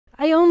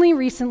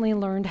recently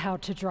learned how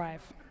to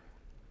drive,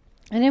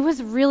 and it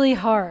was really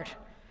hard.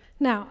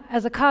 Now,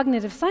 as a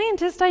cognitive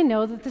scientist, I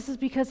know that this is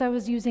because I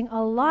was using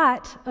a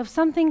lot of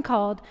something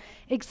called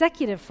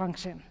executive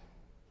function.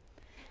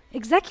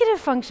 Executive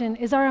function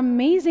is our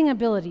amazing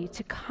ability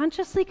to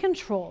consciously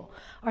control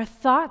our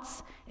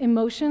thoughts,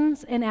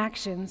 emotions, and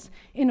actions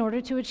in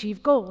order to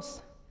achieve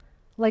goals,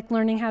 like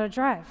learning how to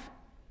drive.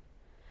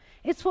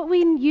 It's what we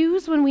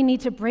use when we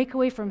need to break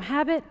away from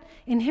habit,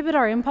 inhibit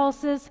our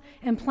impulses,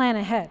 and plan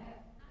ahead.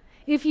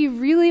 If you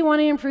really want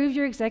to improve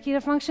your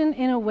executive function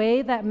in a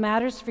way that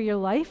matters for your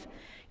life,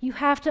 you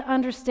have to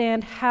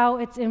understand how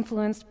it's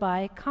influenced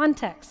by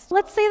context.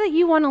 Let's say that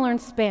you want to learn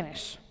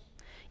Spanish.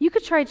 You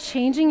could try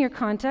changing your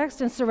context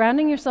and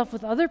surrounding yourself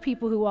with other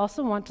people who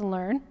also want to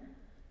learn.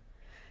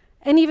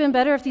 And even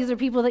better if these are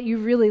people that you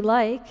really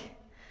like.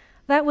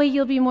 That way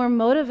you'll be more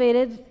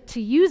motivated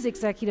to use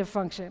executive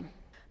function.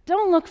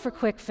 Don't look for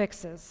quick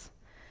fixes.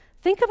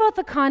 Think about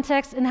the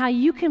context and how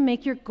you can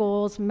make your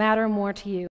goals matter more to you.